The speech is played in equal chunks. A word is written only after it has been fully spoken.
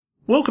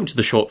Welcome to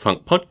the Short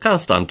Funk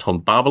Podcast. I'm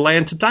Tom Barbalet,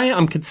 and today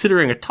I'm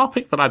considering a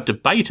topic that I've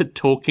debated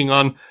talking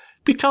on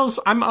because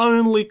I'm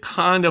only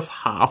kind of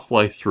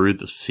halfway through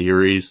the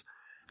series,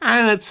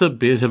 and it's a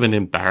bit of an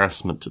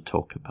embarrassment to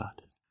talk about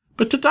it.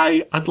 But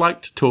today I'd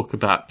like to talk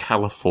about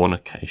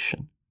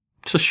Californication.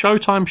 It's a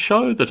Showtime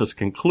show that has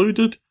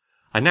concluded.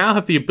 I now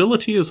have the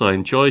ability, as I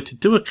enjoy to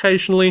do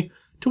occasionally,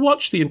 to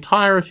watch the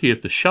entirety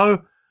of the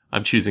show.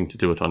 I'm choosing to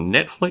do it on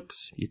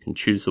Netflix. You can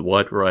choose a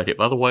wide variety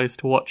of other ways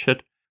to watch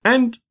it.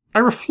 And I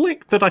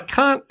reflect that I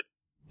can't,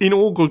 in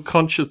all good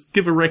conscience,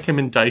 give a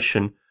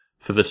recommendation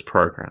for this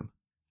program.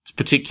 It's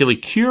particularly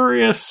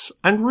curious,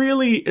 and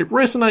really it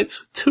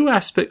resonates with two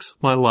aspects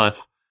of my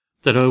life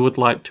that I would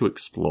like to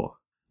explore.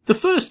 The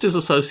first is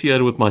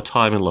associated with my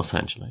time in Los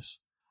Angeles.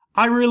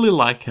 I really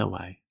like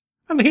LA.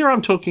 And here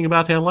I'm talking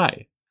about LA.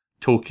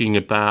 Talking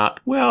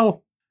about,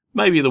 well,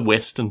 maybe the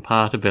western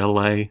part of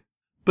LA,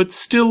 but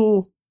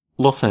still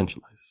Los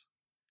Angeles.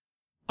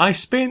 I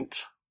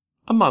spent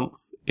a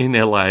month in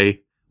LA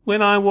when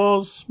I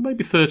was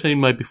maybe 13,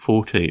 maybe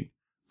 14. It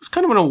was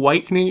kind of an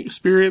awakening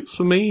experience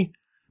for me.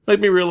 Made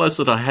me realise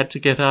that I had to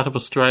get out of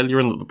Australia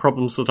and that the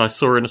problems that I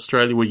saw in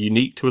Australia were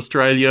unique to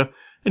Australia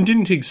and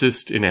didn't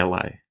exist in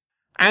LA.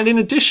 And in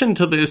addition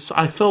to this,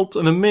 I felt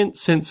an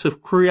immense sense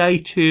of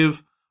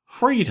creative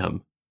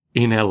freedom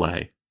in LA.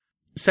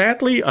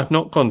 Sadly, I've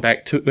not gone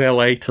back to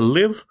LA to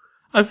live.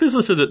 I've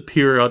visited it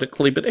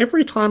periodically, but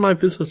every time I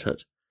visit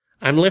it,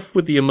 I'm left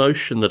with the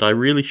emotion that I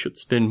really should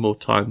spend more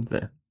time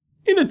there.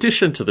 In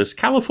addition to this,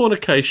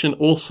 Californication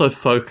also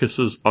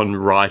focuses on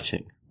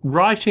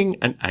writing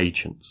and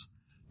agents.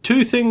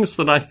 Two things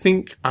that I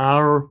think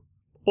are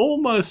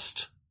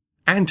almost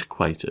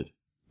antiquated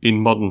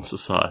in modern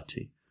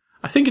society.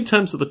 I think in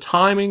terms of the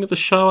timing of the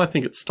show, I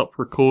think it stopped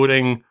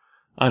recording,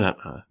 I don't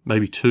know,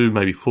 maybe 2,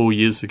 maybe 4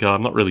 years ago.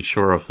 I'm not really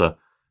sure of the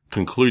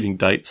concluding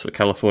dates for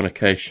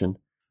Californication.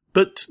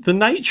 But the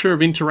nature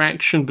of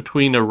interaction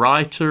between a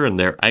writer and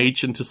their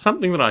agent is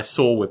something that I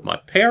saw with my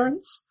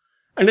parents,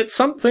 and it's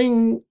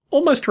something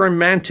almost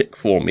romantic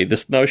for me,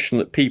 this notion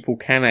that people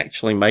can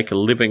actually make a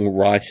living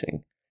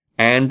writing,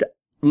 and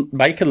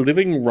make a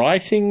living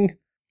writing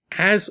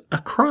as a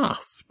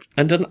craft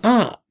and an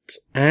art,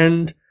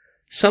 and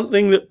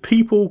something that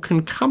people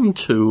can come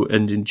to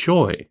and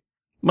enjoy.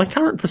 My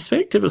current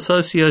perspective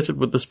associated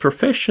with this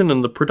profession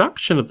and the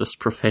production of this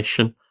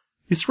profession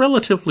is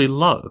relatively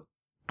low.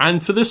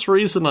 And for this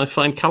reason, I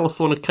find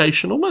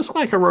Californication almost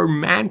like a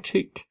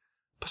romantic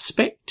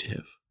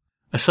perspective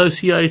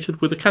associated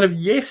with a kind of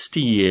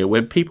yesteryear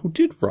when people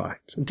did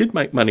write and did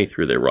make money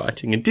through their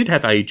writing and did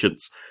have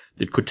agents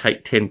that could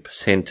take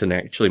 10% and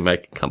actually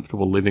make a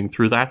comfortable living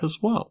through that as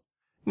well.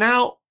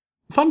 Now,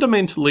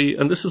 fundamentally,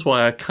 and this is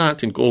why I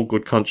can't in all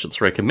good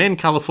conscience recommend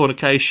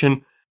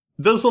Californication,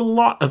 there's a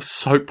lot of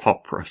soap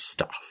opera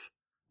stuff.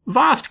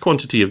 Vast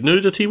quantity of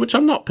nudity, which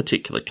I'm not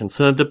particularly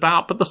concerned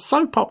about, but the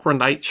soap opera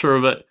nature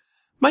of it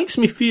makes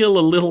me feel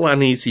a little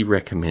uneasy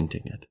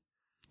recommending it.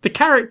 The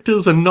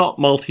characters are not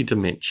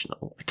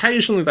multidimensional.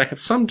 Occasionally they have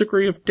some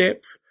degree of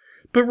depth,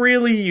 but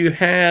really you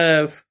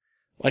have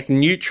like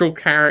neutral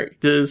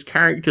characters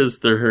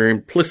that are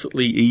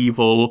implicitly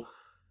evil,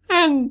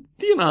 and,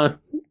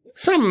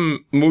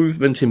 some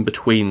movement in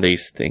between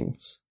these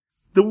things.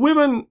 The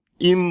women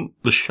in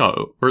the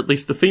show, or at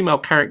least the female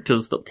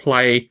characters that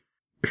play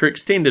for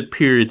extended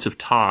periods of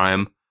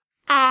time,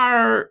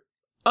 are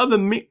of a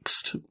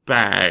mixed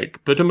bag,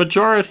 but a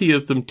majority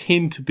of them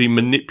tend to be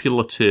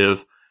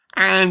manipulative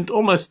and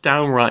almost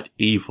downright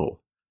evil.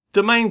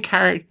 The main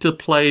character,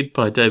 played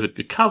by David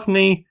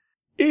Duchovny,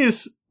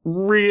 is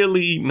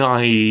really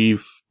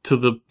naive to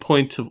the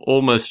point of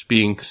almost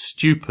being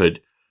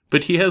stupid,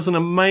 but he has an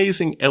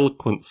amazing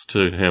eloquence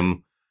to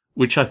him,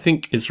 which I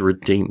think is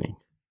redeeming.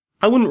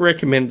 I wouldn't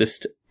recommend this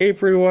to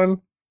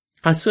everyone.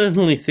 I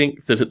certainly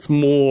think that it's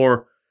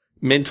more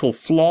mental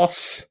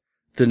floss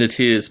than it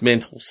is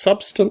mental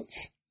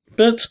substance.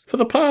 But for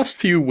the past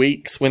few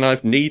weeks, when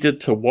I've needed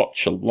to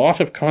watch a lot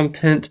of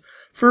content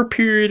for a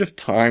period of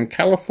time,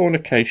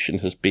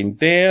 Californication has been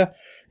there.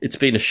 It's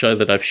been a show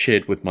that I've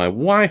shared with my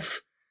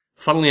wife.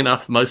 Funnily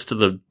enough, most of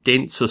the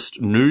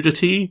densest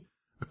nudity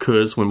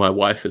occurs when my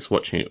wife is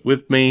watching it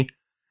with me,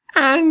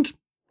 and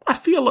I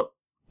feel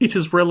it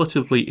is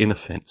relatively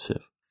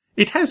inoffensive.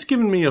 It has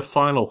given me a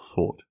final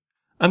thought,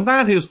 and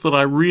that is that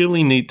I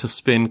really need to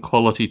spend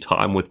quality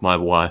time with my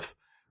wife,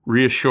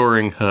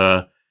 reassuring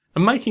her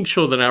and making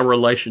sure that our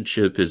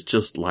relationship is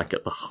just like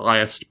at the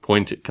highest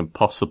point it can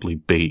possibly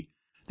be.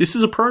 This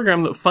is a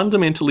program that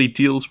fundamentally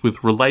deals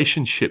with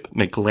relationship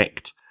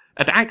neglect,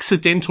 and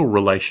accidental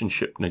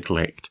relationship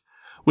neglect,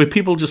 where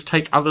people just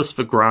take others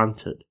for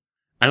granted.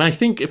 And I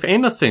think, if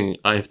anything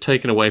I have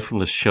taken away from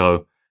this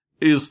show,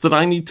 is that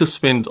I need to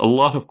spend a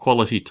lot of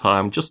quality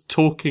time just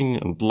talking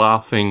and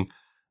laughing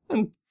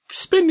and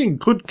spending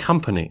good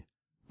company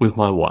with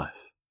my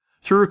wife.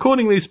 Through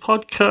recording these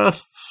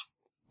podcasts,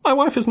 my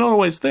wife is not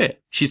always there.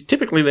 She's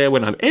typically there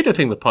when I'm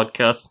editing the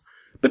podcast,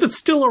 but it's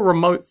still a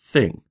remote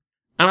thing.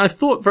 And I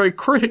thought very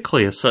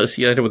critically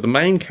associated with the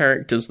main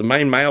characters, the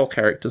main male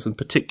characters in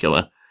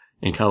particular,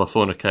 in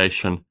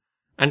Californication,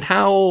 and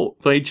how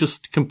they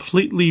just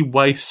completely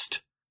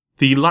waste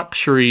the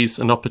luxuries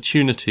and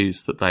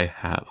opportunities that they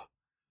have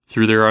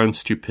through their own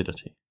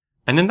stupidity.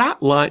 And in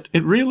that light,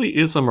 it really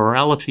is a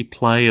morality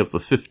play of the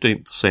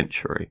 15th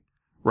century,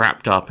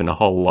 wrapped up in a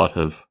whole lot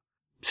of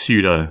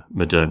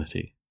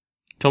pseudo-modernity.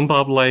 Tom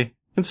Barbalet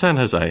in San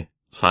Jose,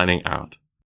 signing out.